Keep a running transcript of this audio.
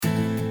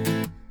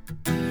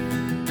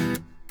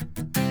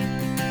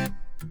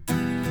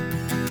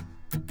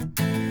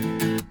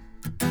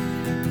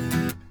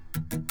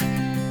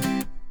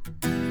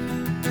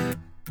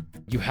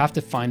You have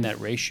to find that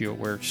ratio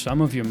where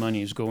some of your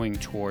money is going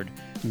toward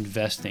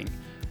investing,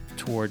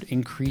 toward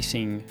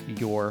increasing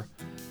your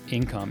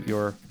income,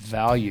 your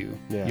value,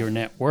 your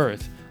net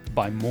worth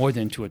by more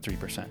than 2 or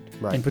 3%,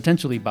 and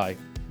potentially by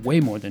way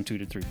more than 2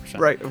 to 3%.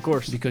 Right, of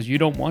course. Because you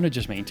don't want to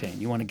just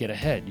maintain. You want to get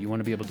ahead. You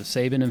want to be able to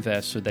save and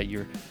invest so that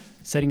you're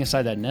setting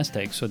aside that nest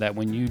egg so that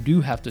when you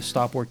do have to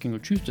stop working or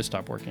choose to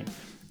stop working,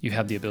 you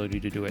have the ability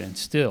to do it and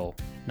still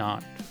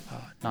not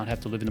have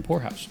to live in the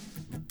poorhouse.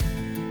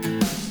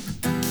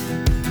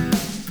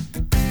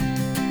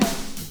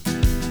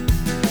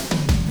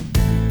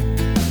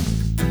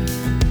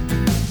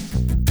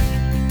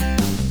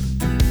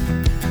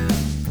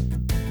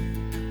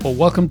 Well,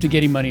 welcome to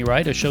Getting Money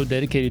Right, a show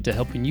dedicated to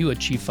helping you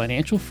achieve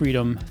financial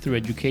freedom through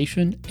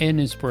education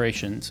and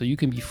inspiration so you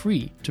can be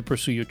free to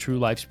pursue your true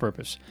life's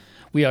purpose.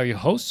 We are your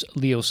hosts,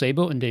 Leo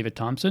Sabo and David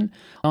Thompson.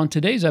 On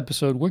today's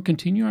episode, we're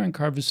continuing our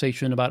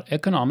conversation about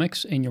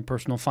economics and your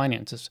personal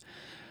finances.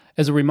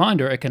 As a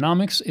reminder,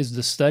 economics is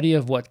the study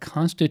of what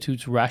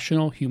constitutes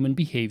rational human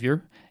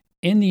behavior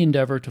in the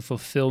endeavor to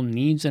fulfill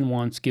needs and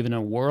wants given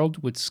a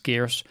world with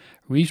scarce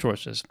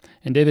resources.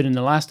 And David, in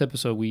the last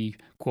episode, we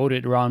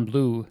quoted Ron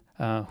Blue,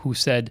 who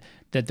said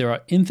that there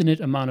are infinite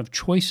amount of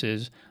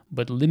choices,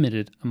 but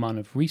limited amount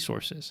of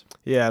resources.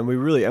 Yeah, and we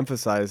really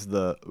emphasize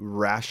the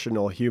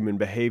rational human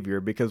behavior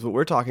because what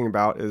we're talking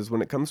about is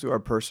when it comes to our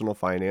personal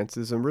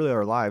finances and really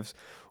our lives,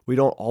 we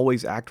don't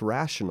always act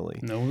rationally.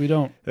 No, we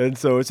don't. And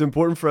so it's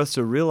important for us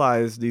to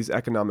realize these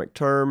economic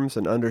terms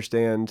and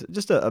understand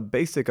just a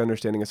basic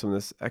understanding of some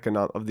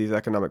of these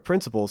economic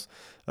principles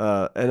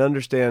and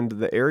understand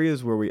the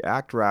areas where we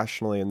act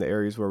rationally and the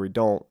areas where we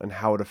don't and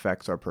how it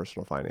affects our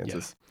personal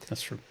finances. Yeah,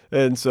 that's true.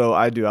 And so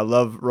I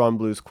love Ron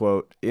Blue's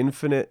quote,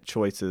 infinite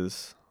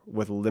choices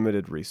with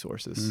limited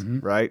resources,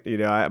 right? You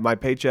know, my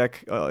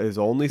paycheck is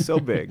only so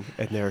big,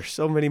 and there are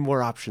so many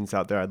more options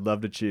out there I'd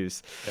love to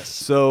choose. Yes.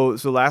 So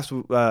last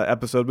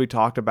episode, we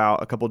talked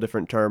about a couple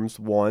different terms.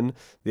 One,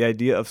 the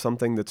idea of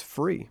something that's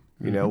free.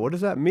 You know, what does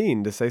that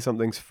mean to say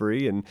something's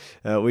free? And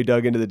we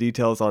dug into the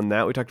details on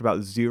that. We talked about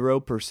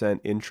 0%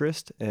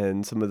 interest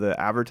and some of the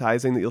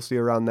advertising that you'll see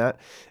around that.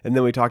 And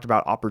then we talked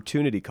about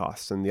opportunity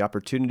costs, and the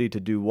opportunity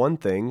to do one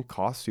thing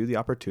costs you the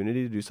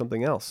opportunity to do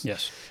something else.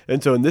 Yes.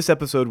 And so in this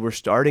episode, we're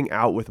starting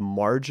out with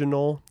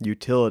marginal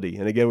utility.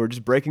 And again, we're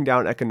just breaking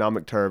down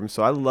economic terms.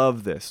 So I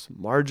love this,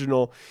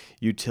 marginal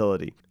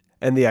utility.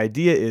 And the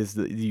idea is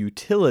that the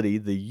utility,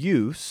 the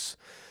use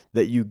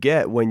that you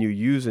get when you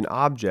use an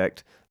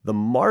object, the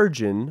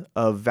margin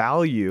of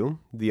value,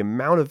 the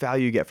amount of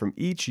value you get from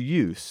each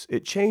use,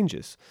 it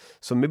changes.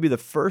 So maybe the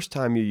first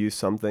time you use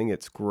something,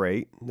 it's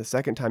great. The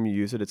second time you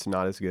use it, it's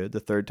not as good. The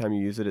third time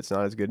you use it, it's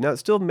not as good. Now, it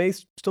still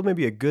may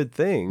be a good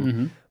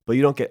thing, but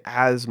you don't get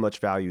as much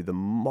value. The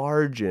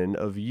margin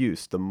of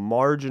use, the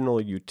marginal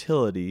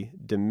utility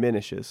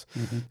diminishes.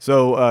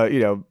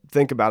 So,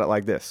 think about it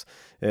like this.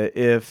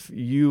 If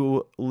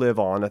you live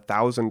on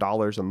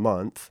 $1,000 a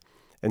month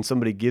and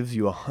somebody gives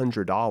you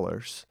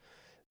 $100,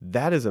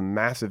 that is a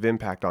massive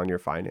impact on your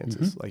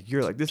finances. Like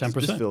you're like, this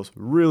feels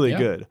really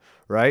good,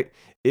 right?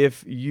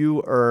 If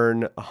you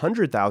earn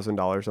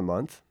 $100,000 a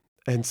month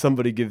and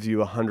somebody gives you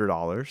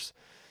 $100,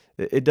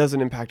 it doesn't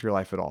impact your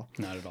life at all.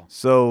 Not at all.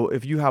 So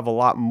if you have a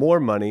lot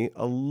more money,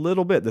 a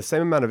little bit, the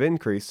same amount of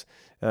increase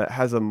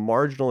has a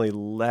marginally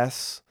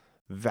less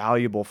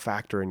valuable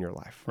factor in your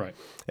life. Right.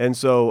 And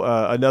so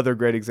another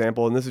great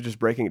example, and this is just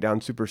breaking it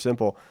down super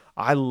simple.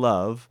 I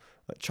love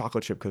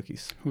chocolate chip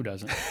cookies. Who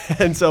doesn't?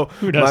 And so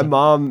my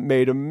mom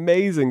made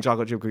amazing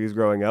chocolate chip cookies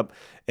growing up.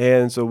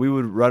 And so we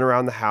would run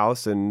around the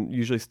house and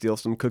usually steal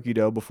some cookie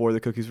dough before the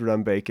cookies were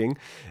done baking.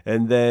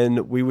 And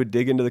then we would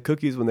dig into the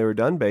cookies when they were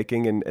done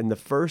baking. And the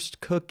first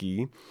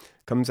cookie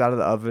comes out of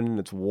the oven and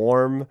it's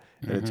warm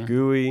and it's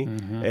gooey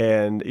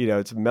and,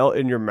 it's melt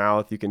in your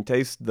mouth. You can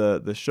taste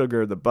the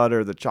sugar, the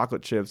butter, the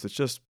chocolate chips. It's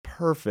just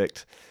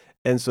perfect.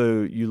 And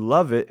so you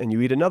love it and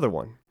you eat another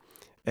one.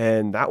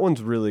 And that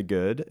one's really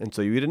good. And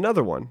so you eat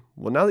another one.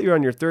 Well, now that you're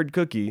on your third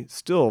cookie,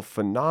 still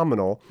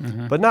phenomenal,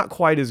 but not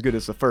quite as good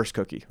as the first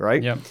cookie,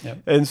 right? Yep.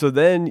 And so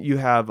then you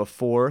have a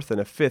fourth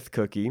and a fifth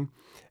cookie.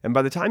 And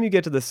by the time you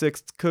get to the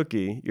sixth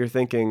cookie, you're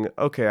thinking,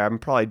 okay, I'm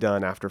probably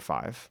done after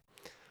 5.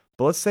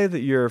 But let's say that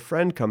your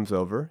friend comes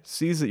over,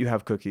 sees that you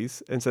have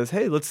cookies, and says,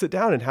 hey, let's sit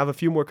down and have a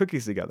few more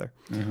cookies together.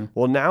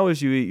 Well, now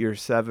as you eat your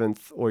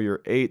 7th or your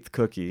 8th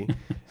cookie,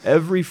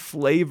 every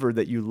flavor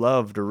that you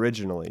loved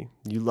originally,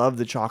 you loved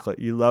the chocolate,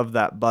 you loved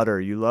that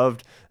butter, you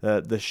loved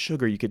the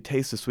sugar, you could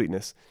taste the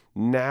sweetness.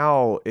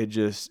 Now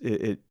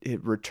it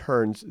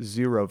returns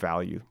zero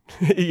value.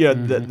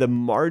 The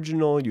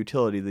marginal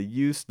utility, the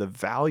use, the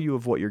value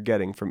of what you're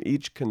getting from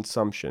each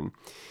consumption,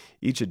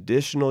 each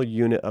additional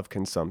unit of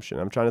consumption.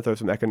 I'm trying to throw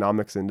some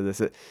economics into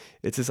this.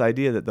 It's this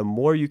idea that the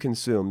more you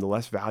consume, the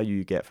less value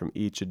you get from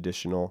each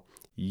additional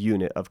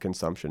unit of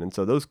consumption. And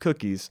so those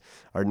cookies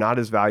are not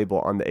as valuable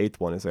on the 8th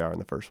one as they are on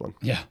the first one.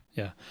 Yeah.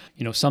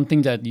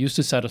 Something that used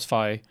to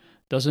satisfy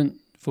doesn't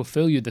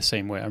fulfill you the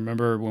same way. I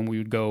remember when we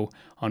would go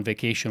on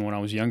vacation when I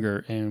was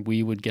younger and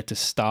we would get to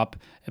stop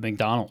at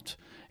McDonald's.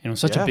 And it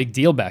was such a big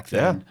deal back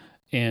then.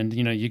 and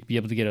you'd be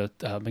able to get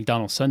a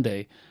McDonald's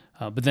sundae.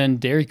 But then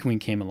Dairy Queen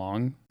came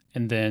along,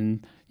 and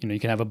then you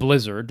can have a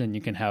Blizzard, and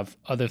you can have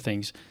other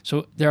things.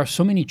 So there are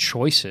so many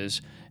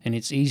choices, and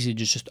it's easy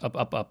to just up,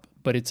 up, up.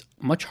 But it's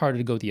much harder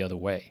to go the other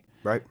way.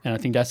 Right. And I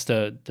think that's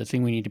the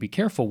thing we need to be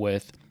careful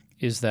with,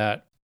 is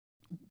that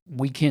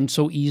we can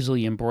so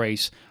easily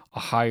embrace a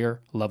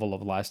higher level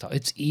of lifestyle.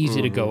 It's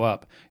easy to go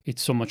up.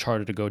 It's so much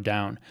harder to go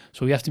down.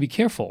 So we have to be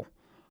careful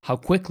how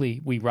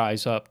quickly we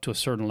rise up to a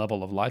certain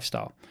level of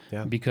lifestyle.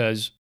 Yeah.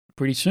 Because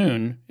pretty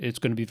soon it's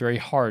going to be very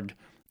hard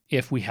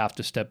if we have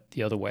to step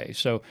the other way.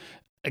 So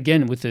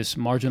again, with this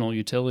marginal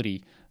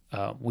utility,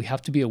 we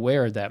have to be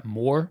aware that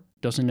more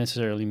doesn't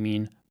necessarily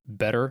mean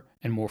better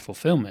and more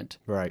fulfillment.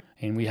 Right.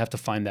 And we have to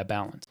find that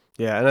balance.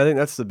 Yeah, and I think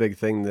that's the big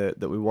thing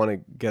that we want to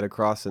get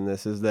across in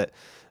this, is that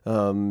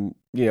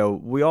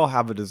we all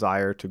have a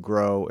desire to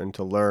grow and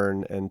to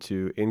learn and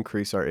to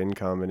increase our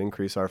income and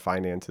increase our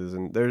finances,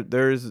 and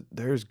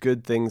there's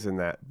good things in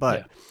that.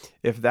 But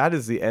if that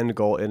is the end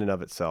goal in and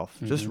of itself,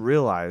 just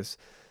realize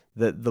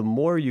that the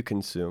more you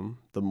consume,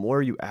 the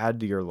more you add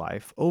to your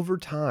life over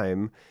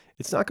time,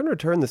 it's not going to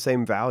return the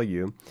same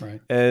value.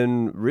 Right.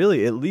 And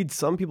really, it leads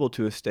some people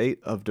to a state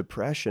of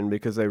depression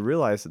because they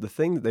realize that the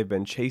thing that they've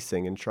been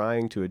chasing and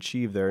trying to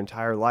achieve their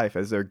entire life,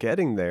 as they're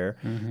getting there,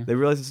 they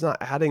realize it's not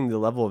adding the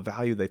level of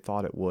value they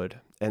thought it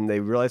would. And they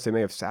realize they may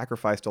have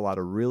sacrificed a lot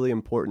of really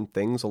important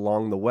things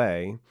along the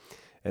way.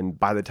 And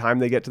by the time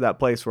they get to that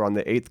place, we're on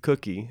the 8th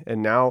cookie,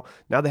 and now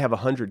they have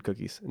 100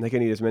 cookies, and they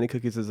can eat as many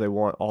cookies as they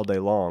want all day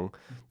long.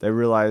 They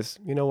realize,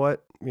 you know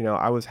what?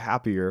 I was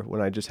happier when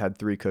I just had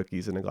 3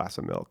 cookies and a glass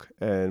of milk.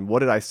 And what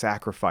did I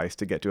sacrifice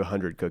to get to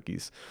 100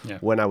 cookies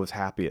when I was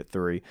happy at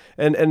 3?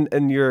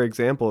 And your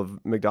example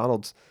of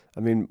McDonald's, I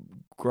mean,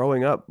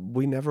 growing up,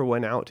 we never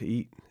went out to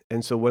eat.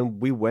 And so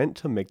when we went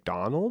to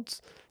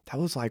McDonald's, that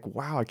was like,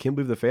 wow, I can't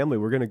believe the family,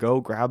 we're going to go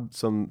grab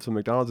some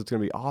McDonald's. It's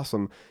going to be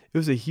awesome. It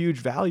was a huge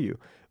value.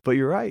 But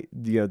you're right.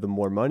 The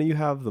more money you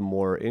have, the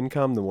more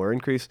income, the more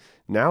increase.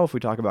 Now, if we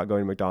talk about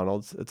going to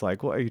McDonald's, it's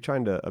like, well, are you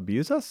trying to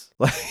abuse us?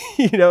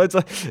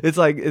 It's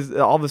like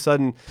all of a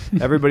sudden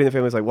everybody in the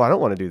family is like, well, I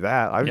don't want to do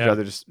that. I'd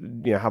rather just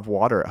have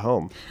water at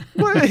home.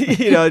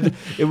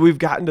 We've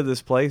gotten to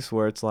this place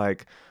where it's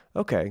like,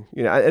 okay,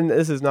 and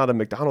this is not a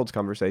McDonald's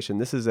conversation.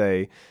 This is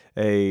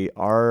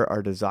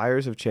our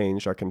desires have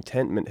changed, our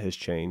contentment has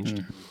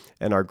changed,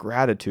 and our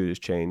gratitude has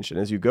changed.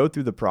 And as you go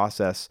through the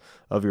process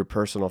of your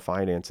personal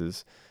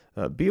finances,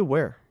 be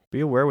aware. Be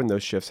aware when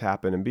those shifts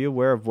happen, and be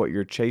aware of what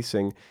you're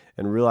chasing,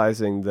 and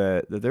realizing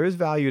that there is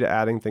value to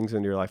adding things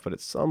into your life, but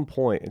at some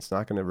point it's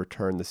not going to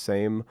return the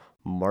same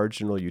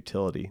marginal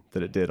utility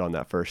that it did on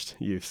that first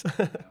use.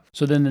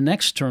 So then the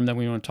next term that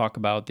we want to talk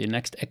about, the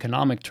next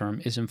economic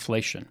term, is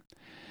inflation.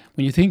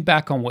 When you think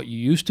back on what you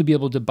used to be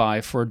able to buy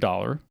for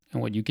 $1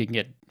 and what you can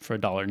get for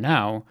 $1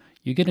 now,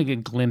 you get a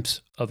good glimpse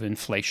of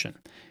inflation.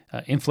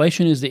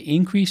 Inflation is the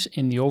increase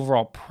in the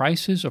overall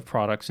prices of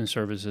products and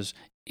services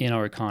in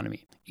our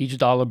economy. Each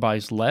dollar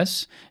buys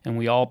less, and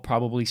we all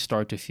probably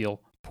start to feel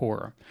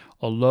poorer.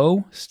 A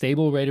low,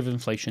 stable rate of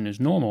inflation is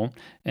normal,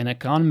 and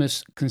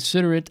economists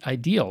consider it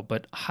ideal,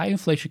 but high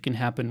inflation can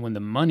happen when the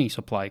money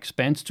supply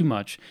expands too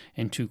much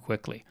and too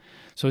quickly.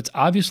 So it's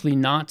obviously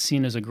not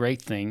seen as a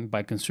great thing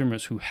by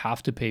consumers who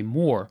have to pay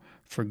more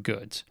for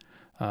goods.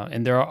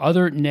 And there are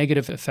other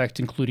negative effects,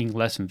 including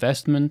less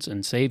investments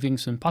and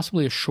savings, and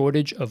possibly a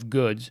shortage of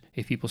goods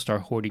if people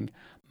start hoarding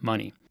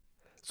money.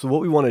 So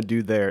what we want to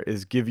do there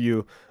is give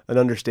you an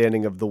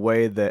understanding of the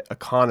way that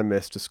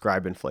economists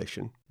describe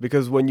inflation.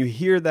 Because when you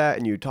hear that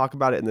and you talk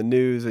about it in the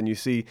news and you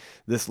see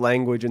this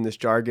language and this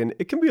jargon,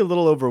 it can be a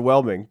little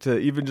overwhelming to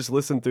even just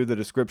listen through the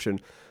description.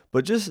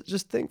 But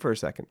just think for a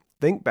second.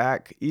 Think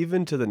back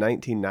even to the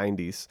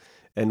 1990s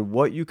and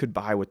what you could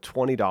buy with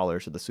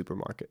 $20 at the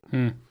supermarket.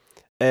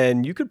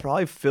 And you could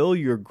probably fill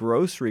your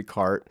grocery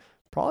cart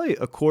probably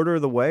a quarter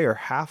of the way or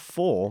half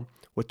full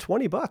with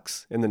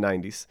 $20 in the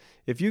 90s.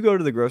 If you go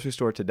to the grocery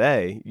store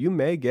today, you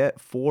may get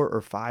 4 or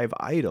 5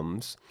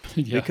 items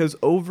because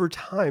over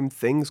time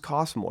things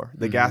cost more.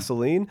 The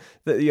gasoline,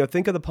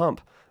 think of the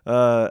pump.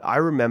 I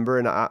remember,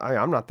 and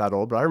I'm not that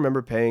old, but I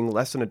remember paying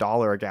less than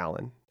 $1 a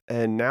gallon.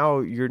 And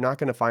now you're not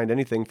going to find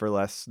anything for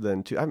less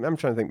than $2. I'm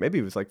trying to think, maybe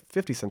it was like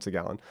 50 cents a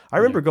gallon. I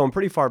remember going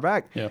pretty far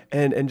back,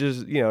 and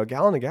just, a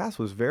gallon of gas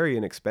was very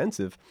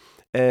inexpensive.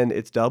 And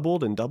it's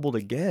doubled and doubled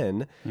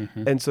again.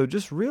 And so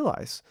just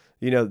realize,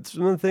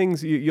 some of the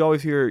things you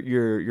always hear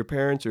your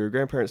parents or your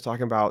grandparents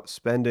talking about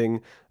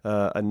spending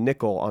a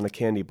nickel on a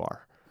candy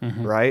bar,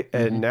 right?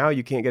 And now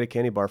you can't get a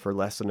candy bar for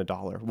less than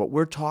 $1. What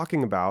we're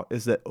talking about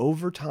is that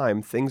over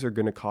time, things are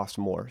going to cost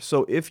more.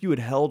 So if you had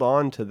held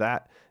on to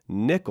that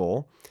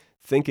nickel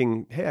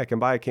thinking, hey, I can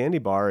buy a candy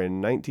bar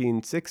in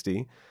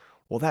 1960,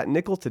 well, that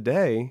nickel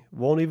today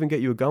won't even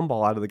get you a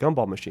gumball out of the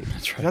gumball machine.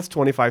 That's right. That's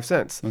 25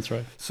 cents. That's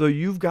right. So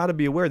you've got to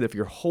be aware that if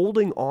you're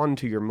holding on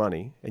to your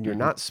money and you're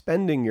not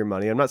spending your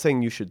money, I'm not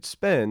saying you should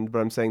spend, but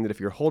I'm saying that if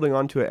you're holding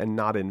on to it and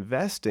not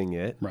investing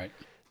it,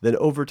 then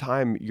over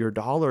time, your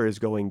dollar is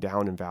going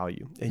down in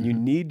value. And you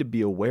need to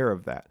be aware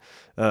of that.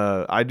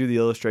 I do the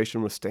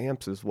illustration with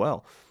stamps as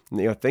well.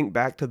 Think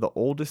back to the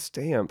oldest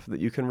stamp that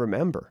you can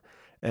remember.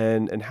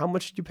 And how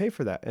much did you pay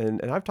for that?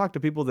 And I've talked to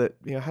people that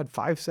had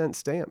 5-cent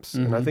stamps.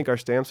 And I think our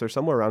stamps are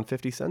somewhere around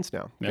 50 cents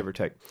now, give or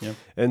take. Yep.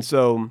 And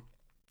so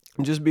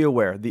just be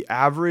aware, the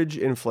average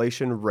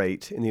inflation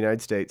rate in the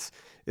United States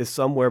is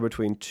somewhere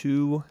between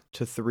 2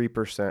 to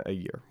 3% a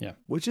year,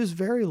 which is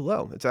very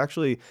low. It's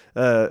actually,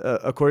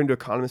 according to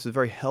economists, it's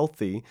very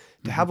healthy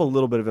to have a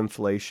little bit of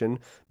inflation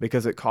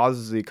because it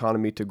causes the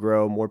economy to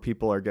grow. More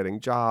people are getting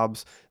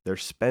jobs, they're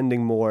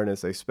spending more, and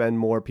as they spend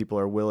more, people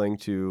are willing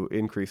to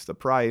increase the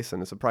price.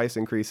 And as the price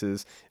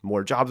increases,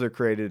 more jobs are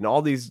created, and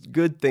all these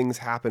good things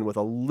happen with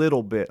a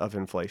little bit of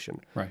inflation.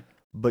 Right.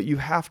 But you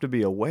have to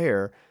be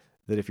aware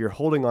that if you're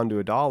holding on to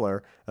a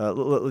dollar,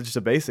 just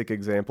a basic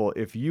example,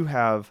 if you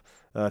have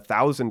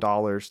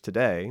 $1,000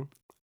 today,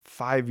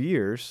 5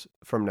 years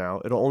from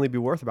now, it'll only be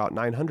worth about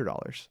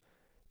 $900.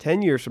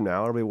 10 years from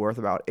now, it'll be worth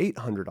about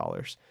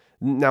 $800.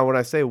 Now, when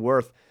I say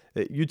worth,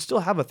 you'd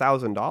still have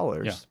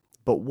 $1,000,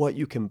 but what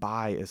you can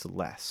buy is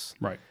less.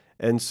 Right.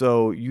 And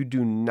so you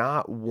do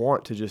not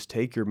want to just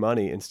take your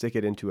money and stick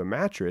it into a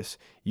mattress.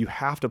 You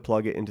have to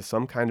plug it into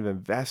some kind of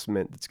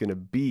investment that's going to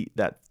beat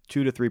that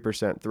 2 to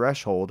 3%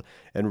 threshold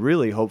and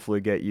really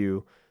hopefully get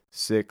you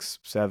 6,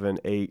 7,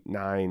 8,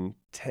 9,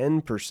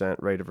 10%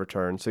 rate of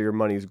return. So your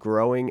money is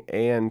growing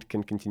and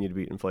can continue to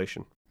beat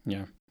inflation.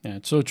 Yeah,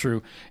 it's so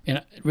true.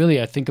 And really,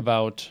 I think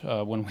about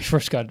when we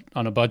first got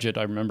on a budget,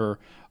 I remember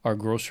our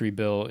grocery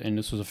bill, and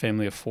this was a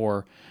family of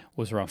 4,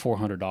 was around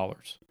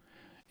 $400.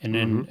 And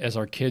then as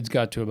our kids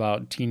got to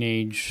about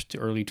teenage to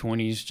early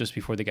 20s, just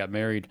before they got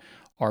married,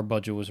 our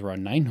budget was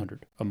around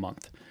 $900 a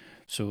month.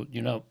 So,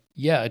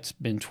 it's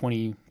been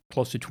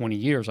close to 20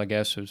 years, I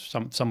guess. It was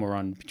somewhere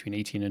around between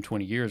 18 and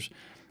 20 years.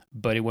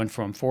 But it went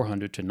from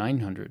 $400 to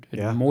 $900.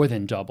 It more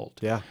than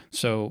doubled. Yeah.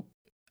 So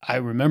I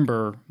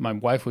remember my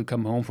wife would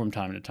come home from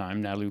time to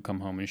time. Natalie would come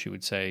home and she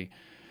would say,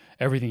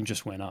 everything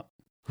just went up.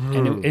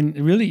 And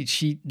really,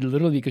 she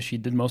literally, because she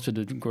did most of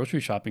the grocery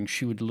shopping,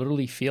 she would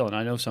literally feel, and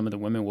I know some of the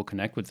women will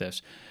connect with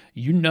this,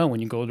 when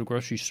you go to the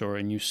grocery store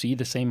and you see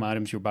the same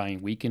items you're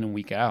buying week in and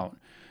week out,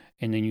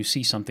 and then you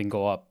see something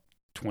go up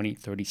 20,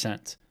 30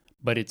 cents.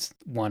 But it's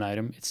one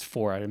item, it's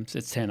 4 items,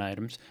 it's 10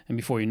 items, and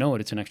before you know it,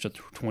 it's an extra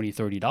 $20,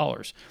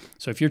 $30.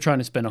 So if you're trying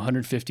to spend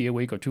 $150 a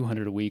week or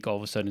 $200 a week, all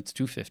of a sudden it's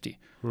 $250,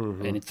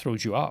 and it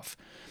throws you off.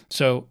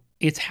 So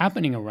it's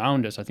happening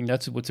around us. I think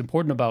that's what's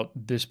important about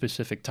this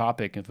specific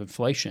topic of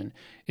inflation,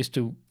 is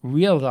to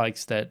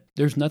realize that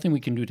there's nothing we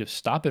can do to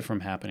stop it from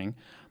happening,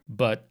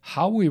 but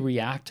how we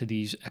react to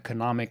these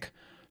economic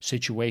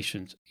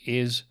situations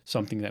is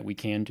something that we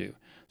can do.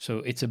 So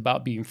it's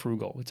about being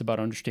frugal. It's about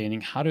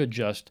understanding how to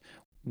adjust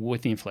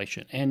with the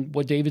inflation. And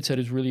what David said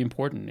is really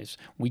important, is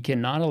we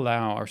cannot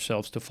allow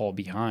ourselves to fall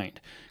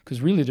behind,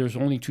 because really there's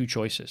only 2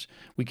 choices.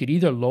 We could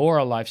either lower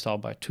our lifestyle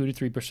by 2 to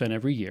 3%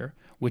 every year,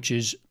 which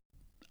is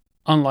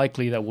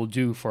unlikely that we'll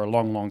do for a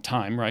long, long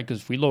time, right?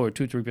 Because if we lower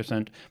 2 to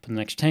 3% for the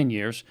next 10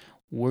 years,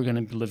 we're going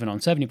to be living on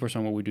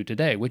 70% what we do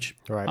today, which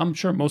I'm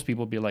sure most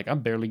people will be like,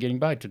 I'm barely getting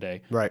by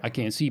today. Right. I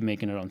can't see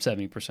making it on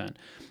 70%.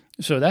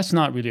 So that's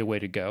not really a way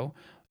to go.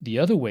 The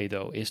other way,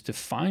 though, is to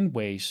find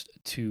ways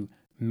to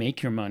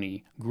make your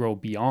money grow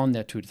beyond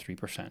that 2 to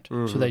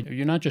 3%, so that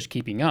you're not just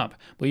keeping up,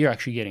 but you're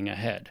actually getting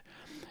ahead.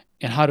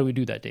 And how do we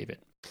do that, David?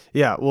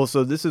 Yeah, well,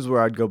 so this is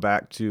where I'd go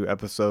back to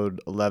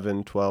episode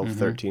 11, 12,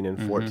 13,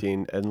 and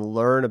 14 and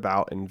learn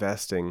about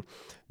investing.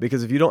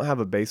 Because if you don't have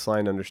a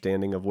baseline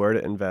understanding of where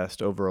to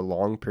invest over a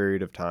long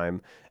period of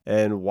time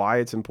and why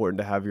it's important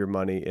to have your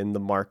money in the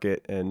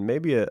market and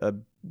maybe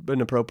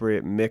an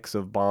appropriate mix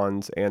of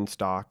bonds and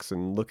stocks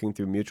and looking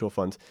through mutual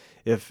funds,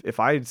 if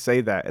I say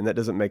that and that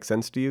doesn't make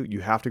sense to you,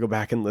 you have to go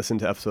back and listen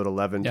to episode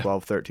 11,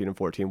 12, 13, and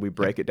 14. We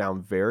break it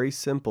down very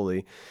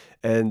simply.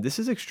 And this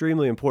is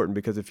extremely important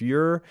because if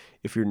you're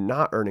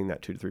not earning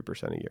that 2 to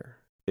 3% a year,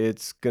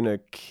 it's going to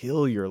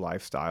kill your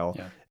lifestyle.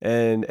 Yeah.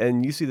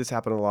 And you see this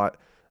happen a lot.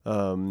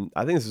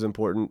 I think this is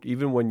important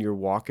even when you're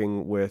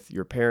walking with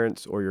your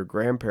parents or your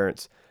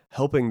grandparents,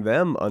 helping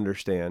them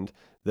understand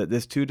that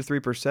this 2 to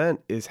 3%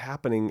 is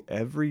happening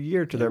every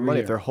year to their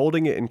money. If they're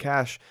holding it in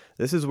cash,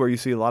 this is where you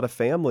see a lot of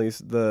families,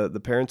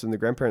 the parents and the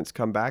grandparents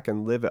come back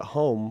and live at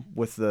home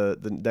with the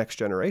next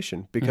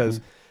generation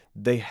because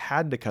they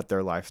had to cut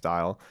their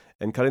lifestyle,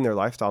 and cutting their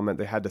lifestyle meant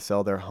they had to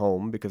sell their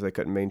home because they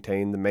couldn't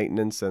maintain the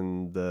maintenance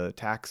and the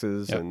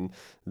taxes and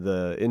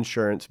the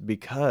insurance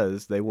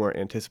because they weren't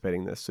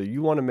anticipating this. So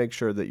you want to make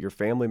sure that your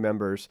family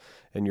members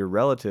and your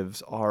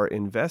relatives are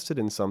invested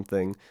in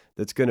something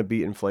that's going to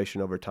beat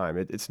inflation over time.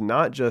 It's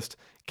not just,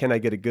 can I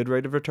get a good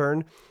rate of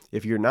return?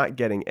 If you're not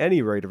getting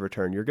any rate of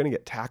return, you're going to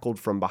get tackled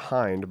from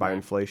behind by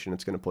inflation.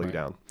 It's going to pull you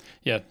down.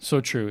 Yeah,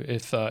 so true.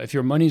 If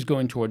your money's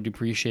going toward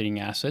depreciating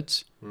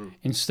assets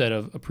instead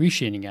of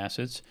appreciating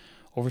assets,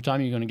 over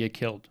time you're going to get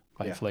killed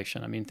by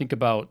inflation. I mean, think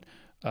about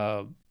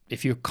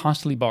if you're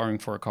constantly borrowing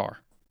for a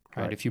car,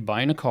 right? If you're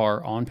buying a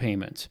car on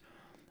payments,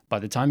 by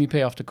the time you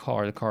pay off the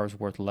car is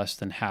worth less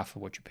than half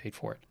of what you paid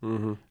for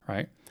it,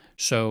 right?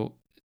 So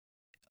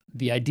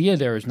the idea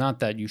there is not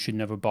that you should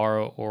never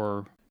borrow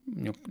or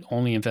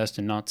only invest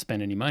and not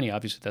spend any money.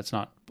 Obviously, that's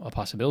not a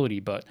possibility,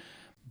 but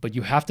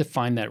you have to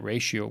find that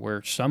ratio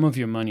where some of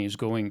your money is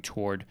going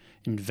toward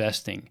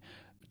investing,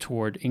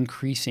 toward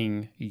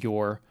increasing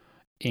your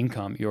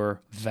income,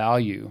 your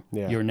value,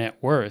 your net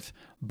worth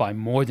by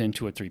more than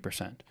 2 or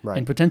 3%,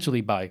 and potentially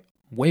by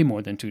way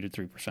more than 2 to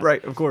 3%.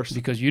 Right, of course.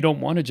 Because you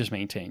don't want to just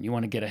maintain. You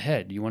want to get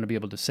ahead. You want to be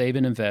able to save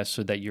and invest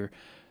so that you're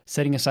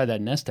setting aside that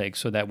nest egg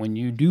so that when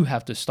you do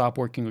have to stop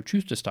working or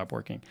choose to stop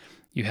working,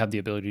 you have the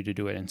ability to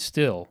do it and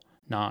still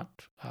not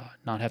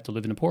have to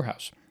live in a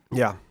poorhouse.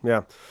 Yeah.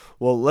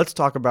 Well, let's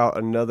talk about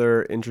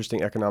another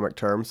interesting economic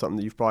term, something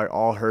that you've probably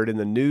all heard in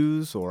the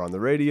news or on the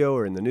radio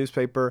or in the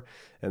newspaper,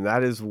 and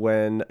that is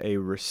when a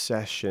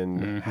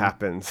recession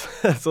happens.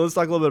 So let's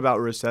talk a little bit about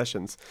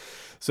recessions.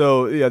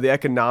 So the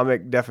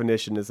economic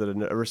definition is that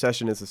a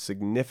recession is a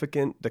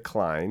significant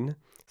decline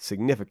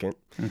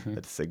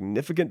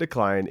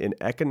in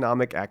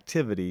economic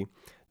activity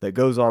that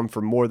goes on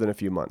for more than a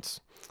few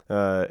months.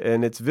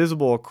 And it's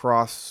visible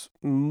across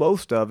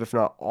most of, if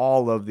not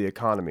all of the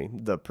economy,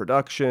 the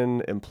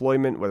production,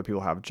 employment, whether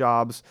people have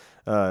jobs,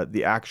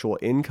 the actual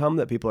income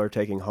that people are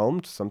taking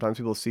home. Sometimes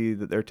people see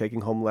that they're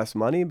taking home less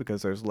money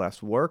because there's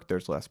less work,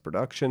 there's less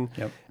production,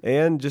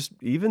 and just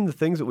even the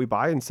things that we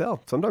buy and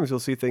sell. Sometimes you'll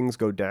see things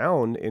go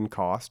down in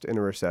cost in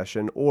a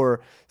recession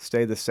or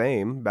stay the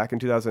same. Back in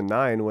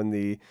 2009, when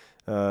the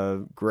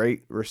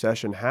Great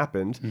Recession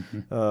happened,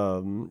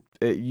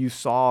 you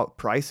saw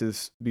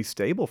prices be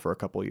stable for a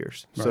couple of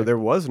years. Right. So there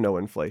was no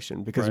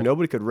inflation because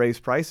nobody could raise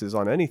prices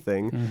on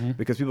anything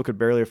because people could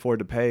barely afford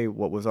to pay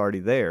what was already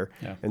there.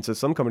 Yeah. And so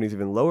some companies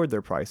even lowered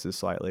their prices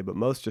slightly, but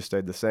most just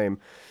stayed the same.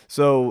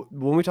 So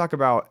when we talk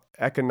about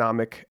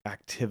economic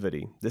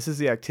activity, this is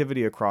the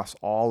activity across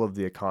all of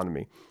the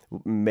economy,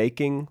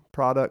 making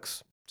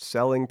products,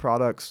 selling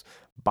products,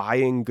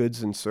 buying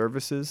goods and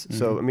services.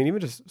 So, I mean,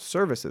 even just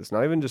services,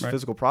 not even just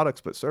physical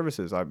products, but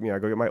services. I go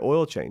get my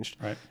oil changed.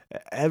 Right.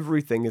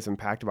 Everything is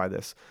impacted by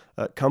this.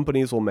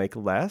 Companies will make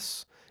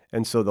less,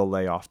 and so they'll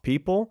lay off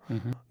people.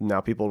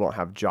 Now people don't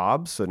have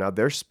jobs, so now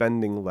they're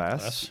spending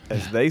less.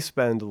 As they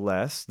spend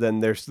less, then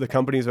the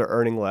companies are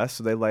earning less,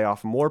 so they lay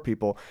off more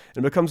people.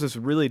 And it becomes this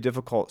really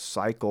difficult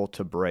cycle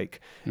to break.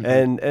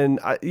 And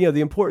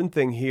the important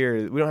thing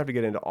here, we don't have to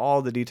get into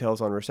all the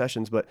details on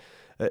recessions, but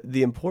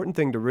the important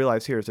thing to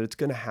realize here is that it's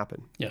going to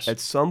happen. Yes. At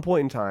some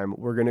point in time,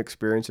 we're going to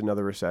experience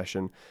another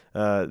recession.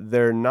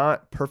 They're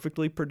not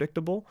perfectly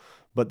predictable,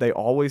 but they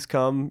always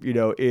come,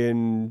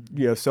 in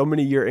so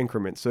many year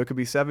increments. So it could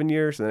be 7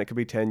 years, and then it could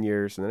be 10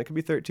 years, and then it could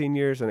be 13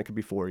 years, and it could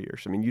be 4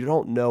 years. I mean, you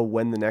don't know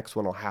when the next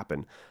one will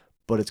happen,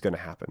 but it's going to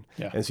happen.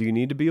 Yeah. And so you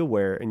need to be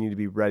aware and you need to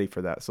be ready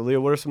for that. So Leo,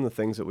 what are some of the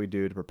things that we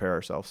do to prepare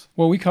ourselves?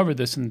 Well, we covered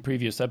this in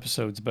previous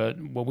episodes, but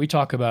what we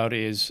talk about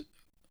is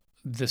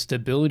the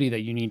stability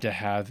that you need to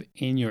have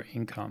in your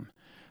income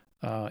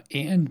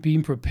and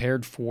being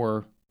prepared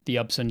for the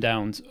ups and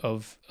downs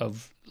of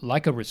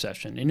like a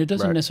recession. And it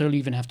doesn't necessarily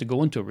even have to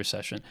go into a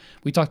recession.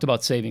 We talked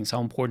about savings,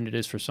 how important it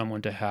is for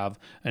someone to have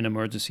an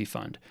emergency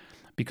fund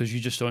because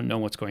you just don't know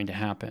what's going to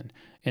happen.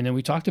 And then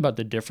we talked about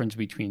the difference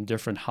between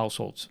different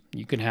households.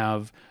 You can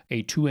have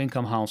a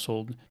 2-income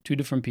household, 2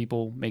 different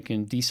people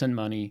making decent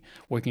money,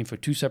 working for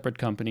 2 separate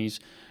companies,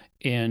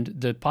 and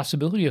the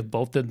possibility of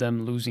both of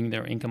them losing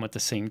their income at the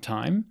same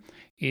time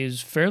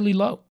is fairly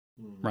low,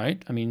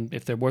 right? I mean,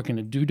 if they're working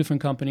at 2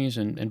 different companies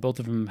and both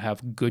of them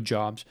have good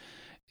jobs,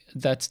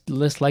 that's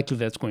less likely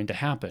that's going to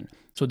happen.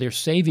 So their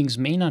savings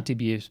may not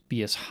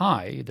be as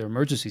high, their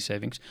emergency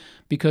savings,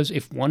 because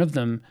if one of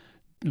them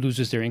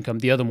loses their income,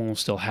 the other one will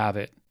still have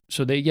it.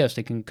 So they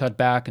can cut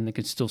back and they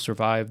can still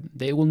survive.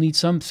 They will need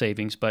some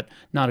savings, but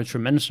not a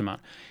tremendous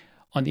amount.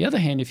 On the other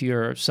hand, if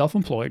you're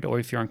self-employed or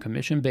if you're on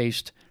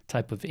commission-based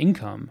type of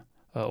income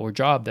or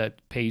job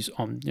that pays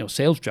on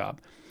sales job,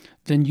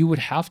 then you would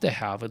have to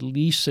have at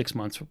least 6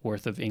 months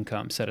worth of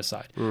income set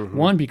aside.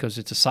 One, because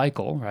it's a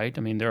cycle, right?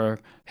 I mean, there are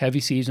heavy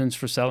seasons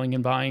for selling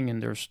and buying,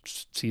 and there's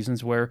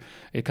seasons where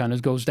it kind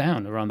of goes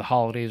down around the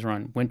holidays,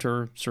 around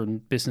winter. Certain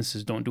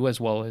businesses don't do as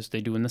well as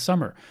they do in the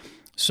summer.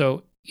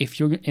 So if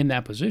you're in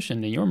that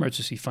position, then your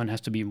emergency fund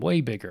has to be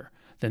way bigger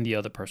than the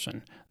other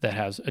person that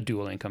has a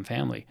dual income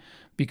family,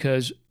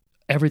 because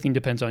everything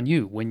depends on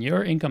you. When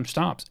your income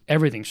stops,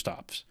 everything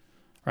stops,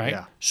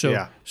 right?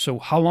 So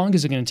how long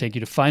is it going to take you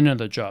to find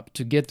another job,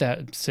 to get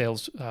that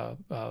sales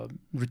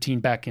routine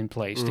back in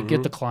place, to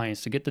get the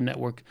clients, to get the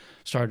network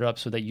started up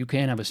so that you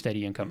can have a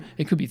steady income?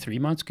 It could be 3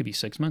 months, it could be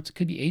 6 months, it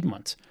could be 8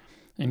 months.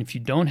 And if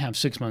you don't have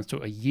 6 months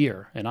to a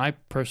year, and I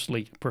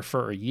personally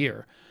prefer a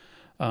year,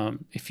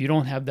 if you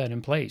don't have that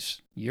in place,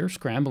 you're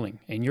scrambling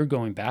and you're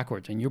going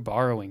backwards and you're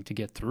borrowing to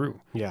get through.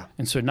 Yeah.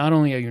 And so not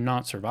only are you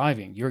not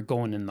surviving, you're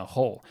going in the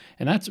hole.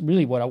 And that's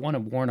really what I want to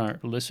warn our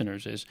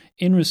listeners is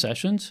in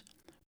recessions,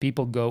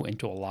 people go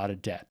into a lot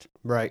of debt.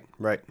 Right.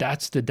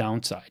 That's the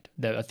downside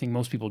that I think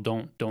most people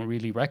don't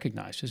really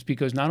recognize, is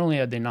because not only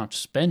are they not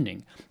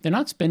spending, they're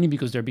not spending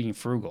because they're being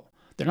frugal.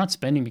 They're not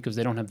spending because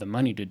they don't have the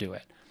money to do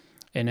it.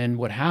 And then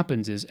what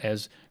happens is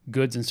as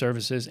goods and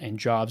services and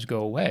jobs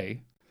go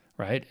away,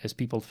 right? As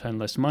people spend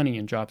less money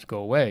and jobs go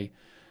away,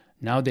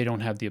 now they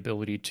don't have the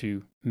ability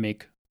to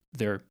make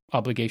their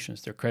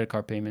obligations, their credit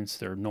card payments,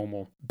 their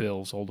normal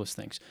bills, all those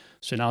things.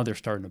 So now they're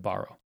starting to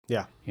borrow.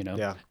 Yeah.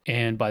 Yeah.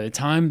 And by the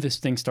time this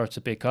thing starts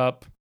to pick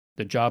up,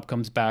 the job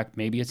comes back.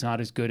 Maybe it's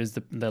not as good as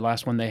the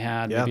last one they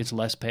had. Maybe it's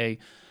less pay.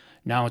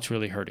 Now it's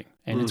really hurting.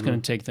 And it's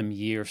going to take them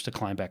years to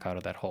climb back out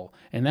of that hole.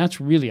 And that's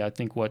really, I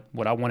think, what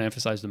I want to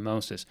emphasize the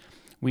most is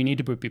we need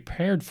to be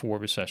prepared for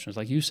recessions.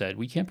 Like you said,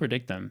 we can't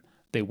predict them.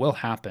 They will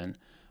happen.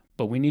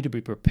 But we need to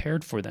be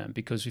prepared for them,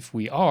 because if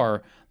we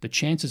are, the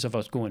chances of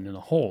us going in a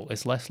hole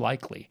is less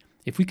likely.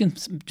 If we can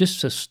just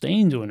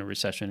sustain during a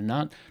recession and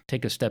not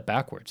take a step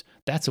backwards,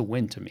 that's a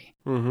win to me,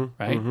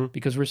 right?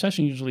 Because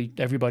recession, usually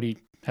everybody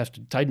has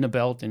to tighten the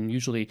belt and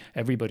usually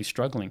everybody's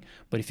struggling.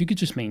 But if you could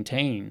just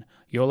maintain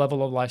your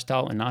level of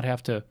lifestyle and not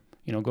have to,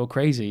 go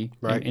crazy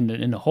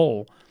in the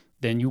hole,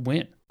 then you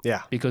win.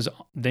 Yeah. Because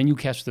then you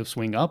catch the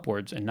swing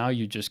upwards and now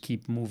you just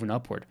keep moving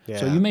upward. Yeah.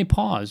 So you may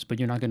pause, but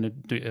you're not going to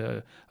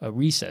do a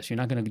recess. You're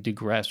not going to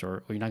digress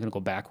or you're not going to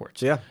go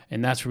backwards. Yeah.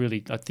 And that's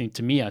really, I think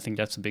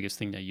that's the biggest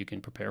thing that you can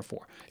prepare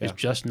for is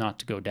just not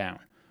to go down.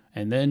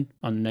 And then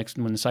when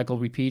the cycle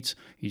repeats,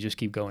 you just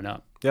keep going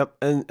up. Yep.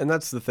 And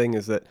that's the thing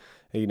is that,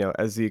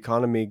 as the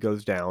economy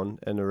goes down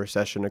and a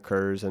recession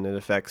occurs and it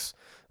affects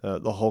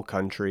the whole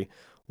country,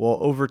 well,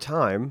 over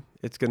time,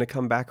 it's going to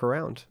come back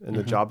around and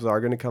the jobs are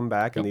going to come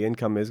back and the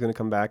income is going to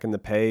come back and the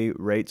pay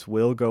rates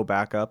will go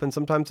back up. And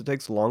sometimes it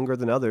takes longer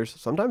than others.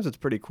 Sometimes it's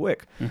pretty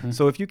quick.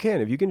 So if you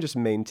can just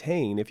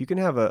maintain, if you can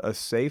have a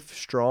safe,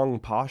 strong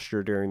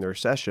posture during the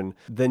recession,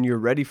 then you're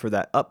ready for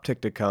that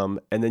uptick to come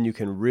and then you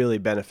can really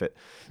benefit.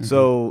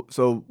 So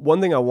one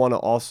thing I want to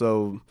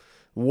also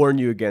warn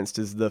you against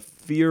is the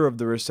fear of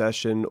the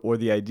recession or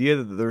the idea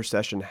that the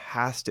recession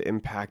has to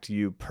impact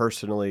you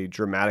personally,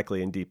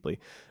 dramatically and deeply.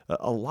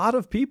 A lot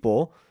of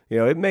people,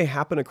 it may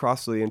happen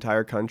across the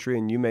entire country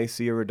and you may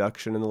see a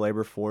reduction in the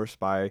labor force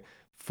by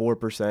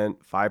 4%,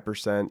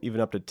 5%,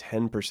 even up to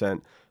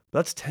 10%.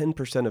 That's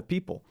 10% of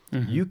people.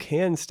 You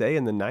can stay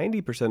in the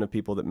 90% of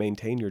people that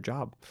maintain your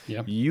job.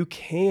 Yep. You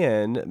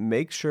can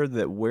make sure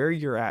that where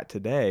you're at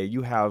today,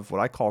 you have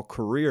what I call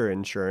career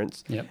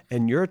insurance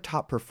and you're a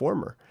top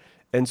performer.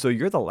 And so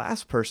you're the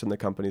last person the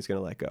company's going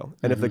to let go.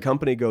 And if the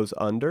company goes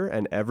under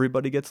and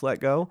everybody gets let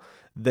go,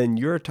 then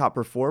you're a top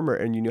performer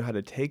and you know how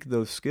to take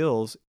those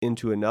skills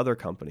into another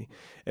company.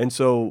 And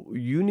so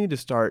you need to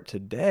start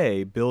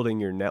today building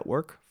your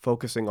network,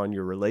 focusing on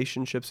your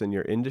relationships in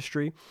your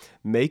industry,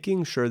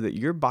 making sure that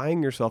you're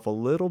buying yourself a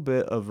little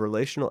bit of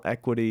relational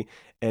equity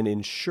and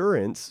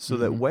insurance so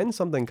that when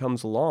something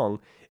comes along,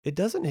 it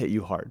doesn't hit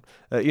you hard.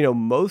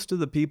 Most of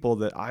the people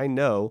that I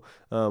know,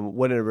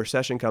 when a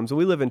recession comes, and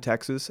we live in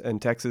Texas, and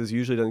Texas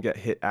usually doesn't get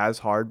hit as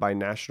hard by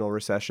national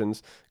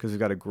recessions because we've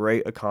got a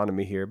great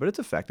economy here, but it's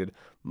affected.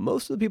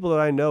 Most of the people that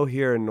I know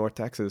here in North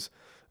Texas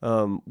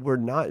were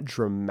not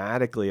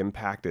dramatically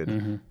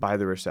impacted by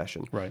the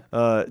recession. Right.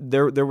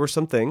 There were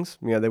some things,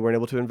 they weren't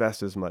able to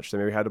invest as much. They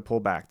maybe had to pull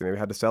back. They maybe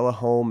had to sell a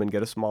home and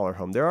get a smaller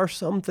home. There are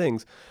some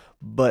things,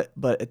 but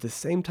at the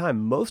same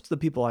time, most of the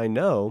people I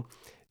know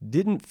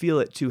didn't feel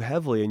it too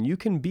heavily. And you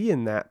can be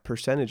in that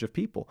percentage of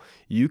people.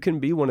 You can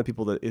be one of the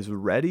people that is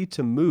ready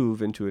to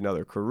move into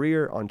another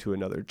career, onto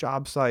another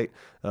job site,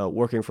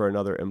 working for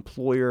another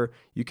employer.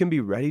 You can be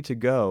ready to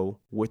go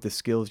with the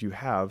skills you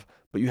have,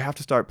 but you have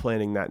to start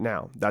planning that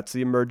now. That's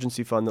the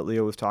emergency fund that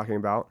Leo was talking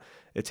about.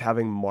 It's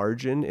having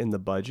margin in the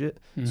budget.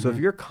 So if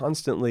you're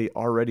constantly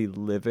already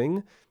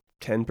living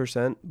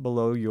 10%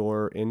 below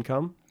your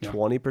income,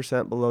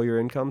 20% below your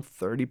income,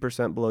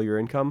 30% below your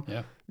income.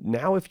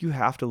 Now, if you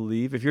have to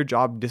leave, if your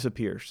job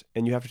disappears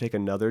and you have to take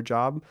another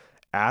job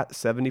at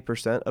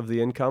 70% of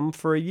the income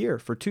for a year,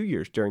 for 2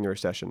 years during the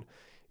recession,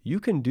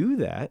 you can do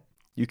that.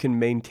 You can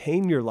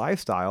maintain your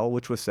lifestyle,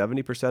 which was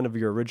 70% of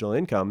your original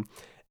income.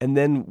 And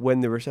then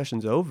when the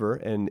recession's over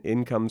and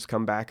incomes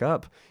come back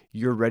up,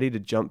 you're ready to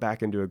jump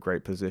back into a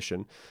great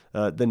position.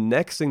 The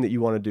next thing that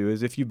you want to do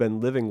is if you've been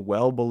living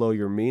well below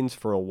your means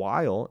for a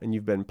while and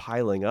you've been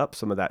piling up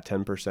some of that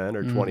 10%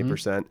 or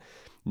 20%,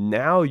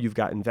 now you've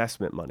got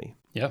investment money.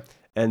 Yeah.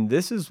 And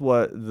this is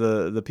what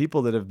the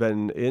people that have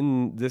been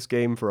in this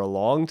game for a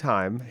long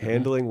time,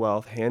 handling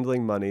wealth,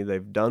 handling money,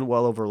 they've done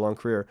well over a long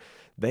career,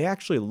 they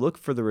actually look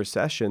for the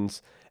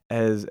recessions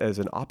as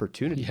an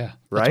opportunity. Yeah,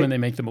 right? That's when they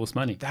make the most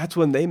money. That's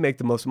when they make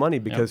the most money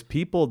because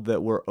people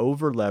that were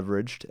over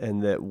leveraged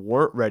and that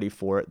weren't ready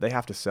for it, they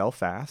have to sell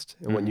fast.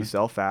 And when you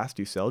sell fast,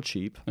 you sell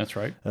cheap. That's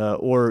right.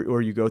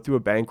 Or you go through a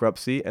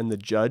bankruptcy and the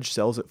judge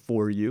sells it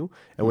for you.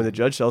 And when the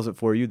judge sells it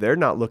for you, they're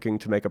not looking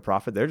to make a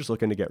profit. They're just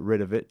looking to get rid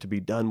of it, to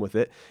be done with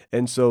it.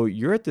 And so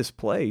you're at this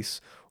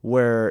place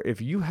where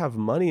if you have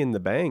money in the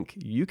bank,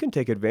 you can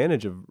take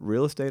advantage of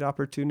real estate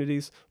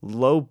opportunities,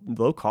 low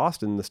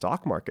cost in the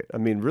stock market. I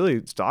mean,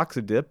 really, stocks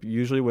dip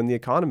usually when the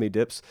economy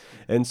dips.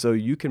 And so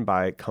you can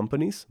buy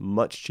companies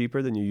much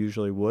cheaper than you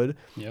usually would.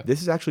 Yep.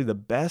 This is actually the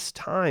best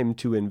time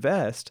to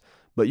invest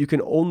But you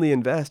can only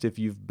invest if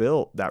you've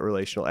built that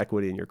relational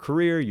equity in your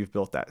career, you've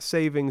built that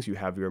savings, you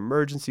have your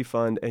emergency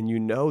fund, and you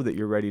know that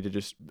you're ready to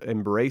just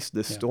embrace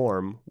this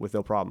storm with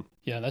no problem.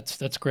 Yeah,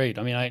 that's great.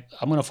 I mean,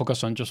 I'm going to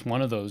focus on just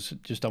one of those.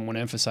 Just I want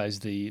to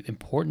emphasize the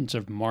importance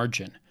of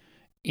margin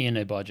in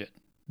a budget.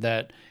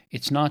 That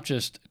it's not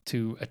just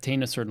to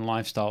attain a certain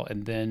lifestyle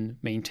and then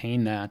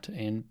maintain that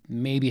and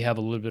maybe have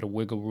a little bit of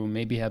wiggle room,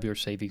 maybe have your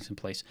savings in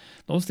place.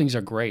 Those things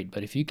are great.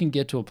 But if you can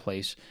get to a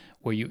place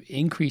where you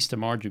increase the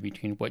margin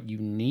between what you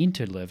need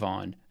to live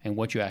on and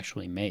what you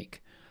actually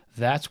make,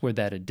 that's where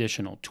that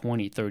additional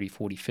 20, 30,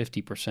 40,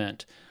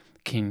 50%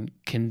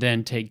 can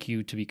then take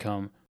you to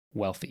become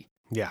wealthy.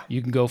 Yeah.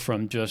 You can go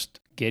from just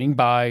getting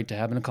by to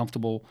having a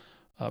comfortable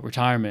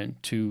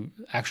retirement to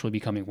actually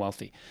becoming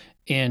wealthy.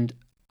 And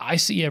I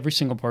see every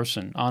single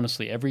person,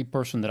 honestly, every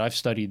person that I've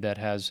studied that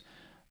has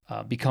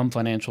become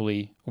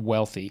financially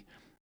wealthy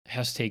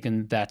has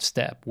taken that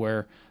step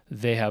where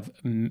they have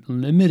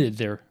limited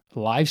their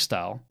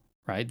lifestyle,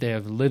 right? They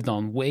have lived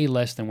on way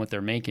less than what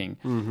they're making.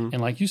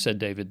 And like you said,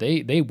 David,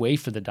 they wait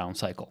for the down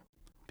cycle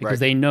because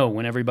they know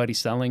when everybody's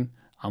selling,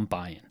 I'm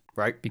buying.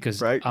 Right.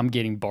 Because I'm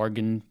getting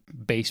bargain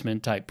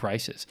basement type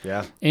prices.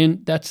 Yeah.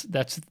 And that's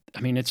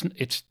I mean,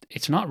 it's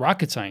not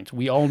rocket science.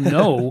 We all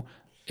know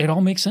it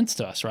all makes sense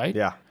to us, right?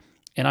 Yeah.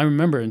 And I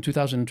remember in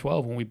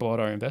 2012 when we bought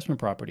our investment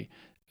property,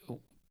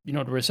 you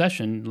know, the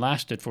recession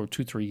lasted for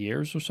 2-3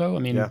 years or so. I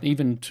mean,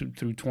 even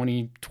through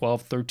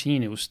 2012,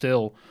 13, it was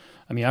still,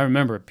 I mean, I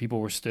remember people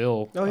were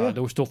still,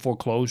 there were still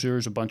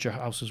foreclosures. A bunch of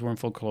houses were in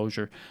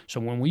foreclosure.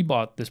 So when we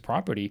bought this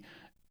property,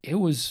 it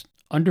was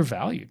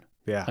undervalued.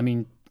 Yeah. I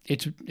mean,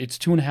 it's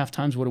 2.5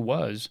 times what it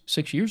was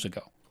 6 years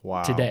ago.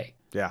 Wow. Today.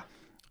 Yeah.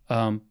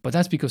 But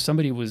that's because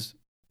somebody was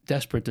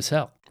desperate to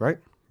sell. Right.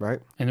 Right.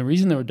 And the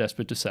reason they were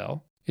desperate to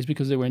sell is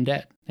because they were in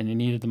debt and they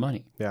needed the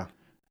money. Yeah.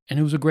 And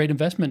it was a great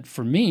investment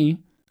for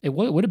me. It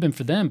would have been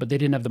for them, but they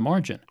didn't have the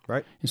margin.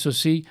 Right. And so,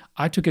 see,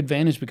 I took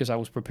advantage because I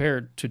was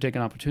prepared to take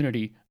an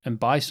opportunity and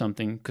buy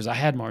something because I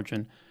had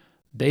margin.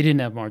 They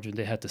didn't have margin.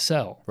 They had to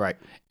sell. Right.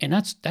 And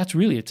that's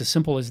really, it's as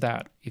simple as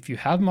that. If you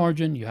have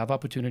margin, you have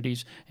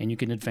opportunities and you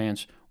can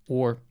advance,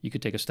 or you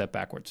could take a step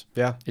backwards.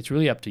 Yeah. It's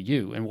really up to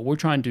you. And what we're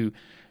trying to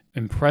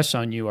impress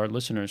on you, our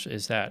listeners,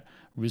 is that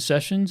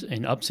recessions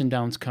and ups and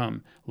downs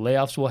come.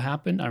 Layoffs will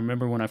happen. I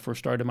remember when I first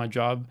started my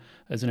job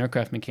as an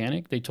aircraft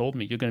mechanic, they told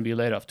me you're going to be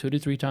laid off 2 to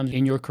 3 times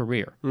in your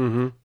career.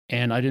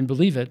 And I didn't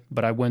believe it,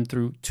 but I went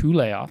through 2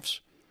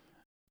 layoffs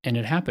and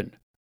it happened.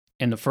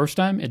 And the first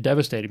time it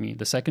devastated me.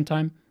 The second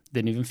time,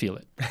 didn't even feel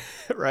it.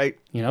 Right.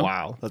 You know?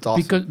 Wow. That's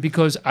awesome.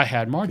 Because I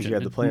had margin. You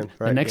had the plan.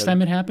 Right. The next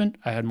time it happened,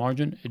 I had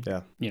margin.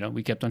 You know,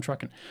 we kept on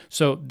trucking.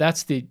 So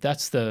that's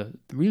the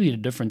really the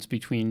difference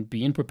between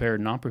being prepared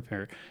and not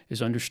prepared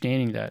is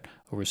understanding that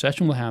a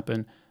recession will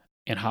happen,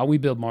 and how we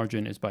build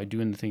margin is by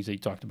doing the things that you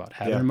talked about: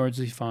 having an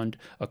emergency fund,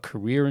 a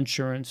career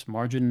insurance,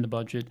 margin in the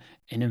budget,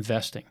 and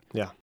investing.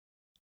 Yeah.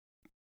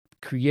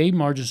 Create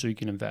margin so you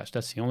can invest.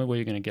 That's the only way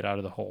you're going to get out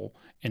of the hole,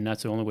 and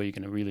that's the only way you're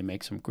going to really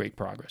make some great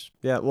progress.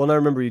 Yeah. Well, and I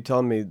remember you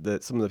telling me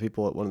that some of the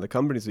people at one of the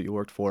companies that you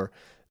worked for,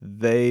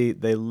 they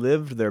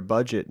lived their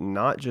budget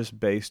not just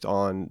based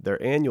on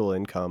their annual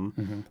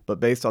income, but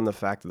based on the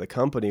fact that the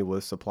company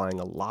was supplying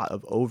a lot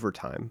of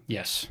overtime.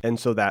 Yes. And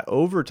so that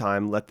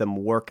overtime let them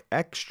work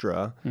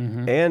extra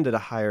and at a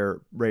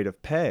higher rate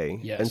of pay.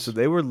 Yes. And so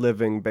they were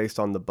living based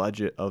on the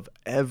budget of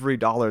every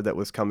dollar that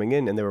was coming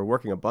in, and they were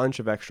working a bunch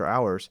of extra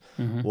hours.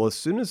 Well, as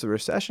soon as the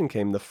recession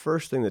came, the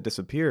first thing that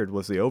disappeared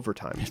was the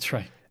overtime. That's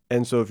right.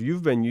 And so if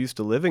you've been used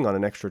to living on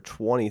an extra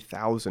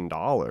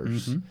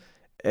 $20,000,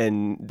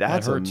 and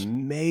that's a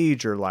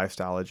major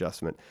lifestyle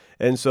adjustment.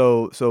 And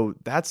so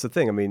that's the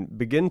thing. I mean,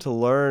 begin to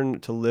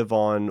learn to live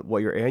on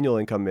what your annual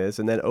income is,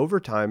 and then over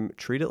time,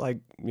 treat it like,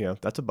 you know,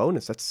 that's a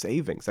bonus. That's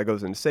savings. That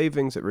goes into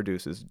savings. It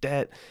reduces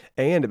debt,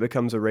 and it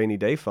becomes a rainy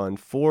day fund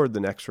for the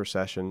next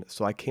recession.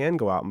 So I can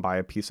go out and buy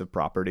a piece of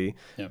property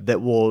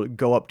that will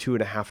go up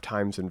 2.5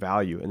 times in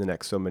value in the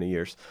next so many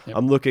years.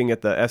 I'm looking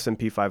at the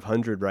S&P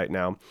 500 right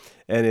now,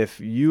 and if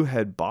you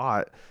had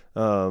bought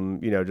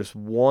just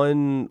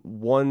one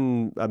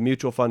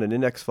mutual fund, an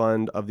index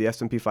fund of the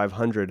S&P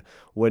 500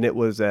 when it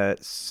was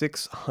at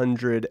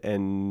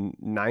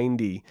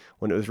 690,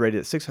 when it was rated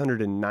at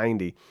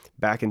 690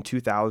 back in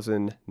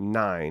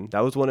 2009. That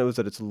was when it was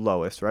at its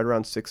lowest, right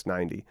around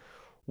 690.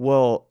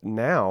 Well,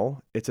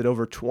 now it's at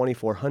over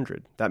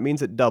 2,400. That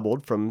means it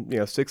doubled from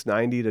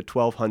 690 to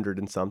 1,200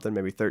 and something,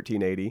 maybe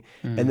 1,380,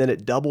 and then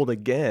it doubled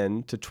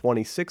again to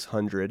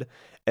 2,600,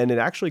 and it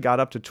actually got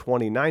up to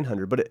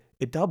 2,900. But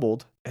it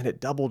doubled and it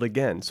doubled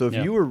again. So if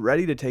you were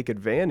ready to take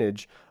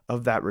advantage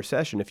of that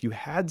recession, if you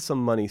had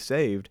some money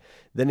saved,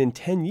 then in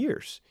 10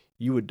 years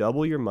you would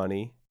double your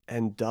money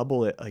and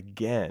double it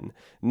again.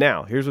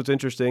 Now, here's what's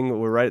interesting.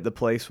 We're right at the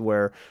place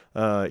where,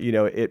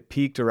 it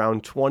peaked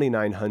around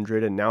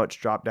 2,900 and now it's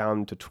dropped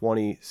down to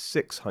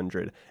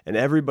 2,600. And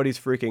everybody's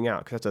freaking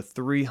out because that's a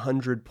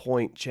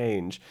 300-point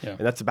change. Yeah. And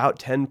that's about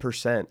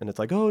 10%. And it's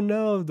like, oh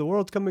no, the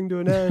world's coming to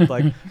an end.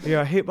 Like,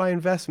 I hate my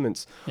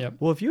investments. Yep.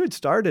 Well, if you had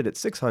started at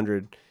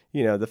 600,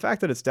 the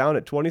fact that it's down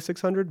at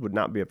 2,600 would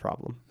not be a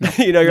problem.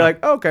 You're like,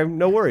 oh, okay,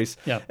 no worries.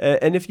 Yeah.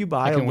 And if you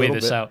buy I can weigh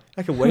this out.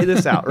 I can weigh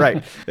this out.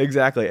 Right.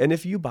 Exactly. And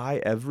if you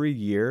buy every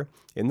year,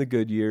 in the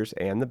good years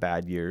and the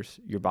bad years,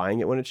 you're buying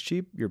it when it's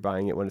cheap, you're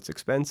buying it when it's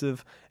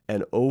expensive,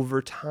 and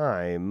over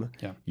time,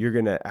 you're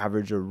going to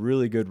average a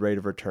really good rate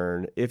of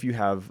return if you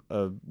have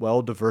a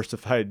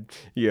well-diversified,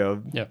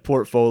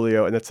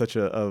 portfolio. And that's such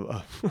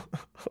a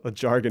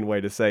jargon way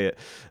to say it.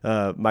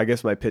 I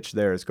guess my pitch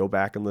there is go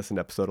back and listen to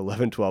episode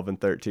 11, 12, and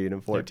 13,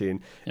 and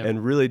 14,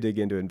 and really dig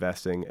into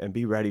investing and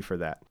be ready for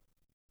that.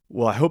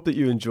 Well, I hope that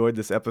you enjoyed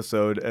this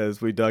episode as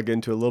we dug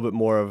into a little bit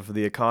more of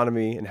the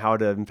economy and how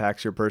it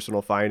impacts your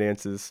personal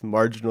finances,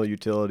 marginal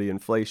utility,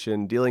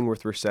 inflation, dealing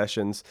with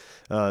recessions.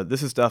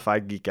 This is stuff I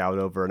geek out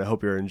over, and I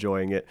hope you're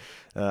enjoying it.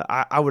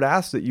 I would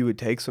ask that you would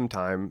take some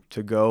time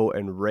to go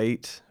and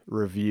rate,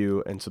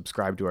 review, and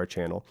subscribe to our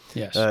channel.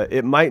 Yes.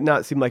 It might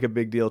not seem like a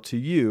big deal to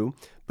you,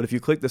 but if you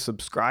click the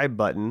subscribe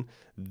button,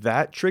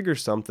 that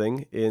triggers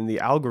something in the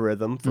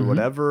algorithm for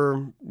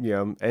whatever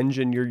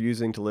engine you're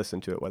using to listen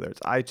to it, whether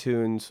it's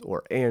iTunes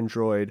or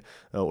Android,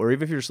 or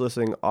even if you're just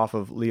listening off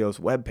of Leo's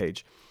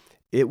webpage.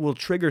 It will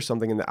trigger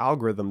something in the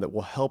algorithm that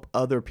will help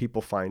other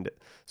people find it.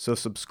 So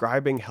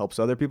subscribing helps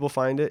other people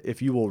find it.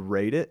 If you will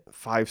rate it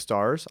 5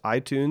 stars,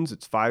 iTunes,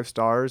 it's 5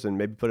 stars, and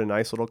maybe put a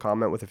nice little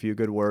comment with a few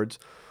good words.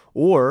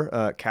 Or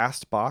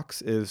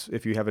Castbox is,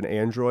 if you have an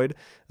Android,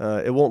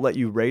 it won't let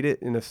you rate it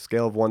in a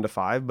scale of 1 to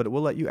 5, but it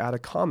will let you add a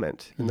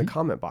comment in the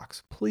comment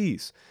box.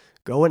 Please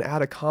go and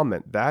add a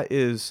comment.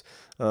 That's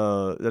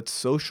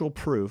social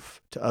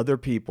proof to other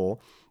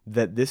people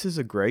that this is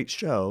a great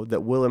show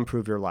that will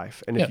improve your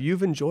life. And if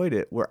you've enjoyed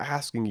it, we're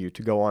asking you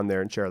to go on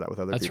there and share that with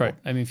other people. That's right.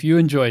 I mean, if you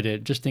enjoyed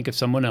it, just think of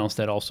someone else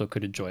that also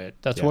could enjoy it.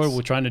 That's what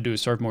we're trying to do, is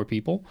serve more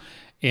people.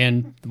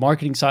 And the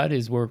marketing side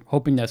is we're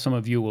hoping that some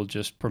of you will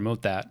just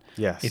promote that.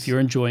 Yes. If you're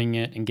enjoying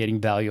it and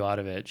getting value out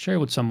of it, share it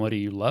with somebody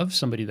you love,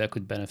 somebody that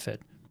could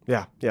benefit.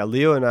 Yeah.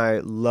 Leo and I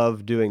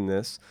love doing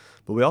this,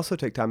 but we also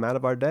take time out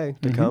of our day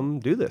to come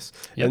do this.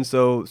 Yep. And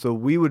so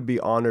we would be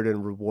honored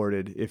and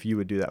rewarded if you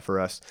would do that for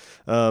us.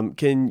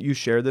 Can you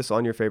share this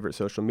on your favorite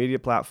social media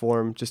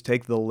platform? Just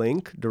take the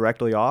link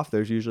directly off.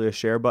 There's usually a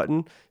share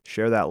button.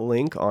 Share that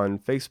link on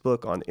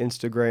Facebook, on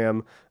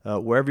Instagram,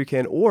 wherever you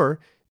can, or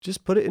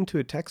just put it into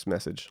a text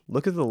message.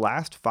 Look at the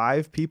last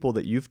 5 people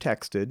that you've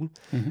texted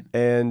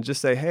and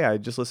just say, hey, I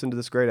just listened to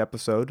this great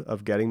episode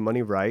of Getting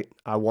Money Right.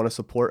 I want to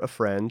support a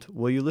friend.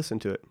 Will you listen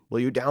to it?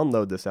 Will you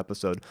download this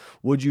episode?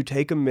 Would you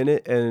take a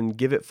minute and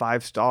give it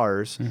 5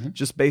 stars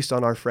just based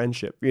on our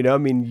friendship?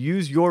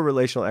 Use your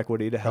relational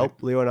equity to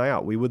help Leo and I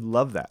out. We would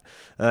love that.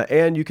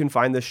 And you can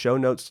find the show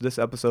notes to this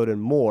episode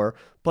and more,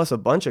 plus a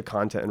bunch of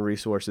content and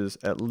resources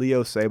at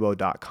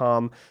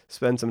leosabo.com.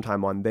 Spend some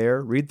time on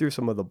there, read through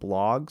some of the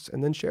blogs,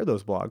 and then share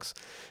those blogs.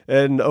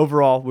 And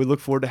overall, we look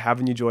forward to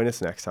having you join us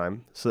next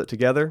time so that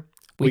together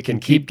we can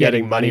keep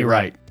getting money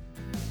right.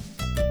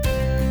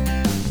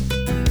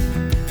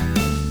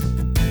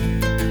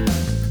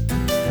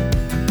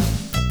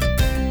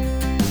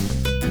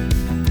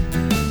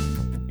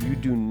 You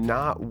do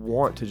not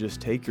want to just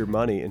take your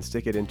money and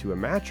stick it into a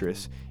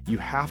mattress. You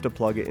have to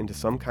plug it into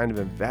some kind of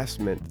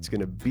investment that's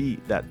going to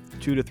beat that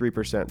 2 to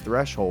 3%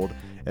 threshold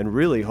and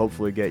really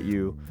hopefully get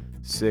you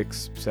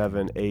 6,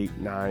 7, 8,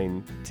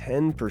 9,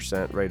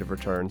 10% rate of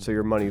return. So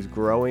your money is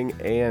growing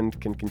and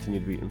can continue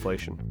to beat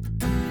inflation.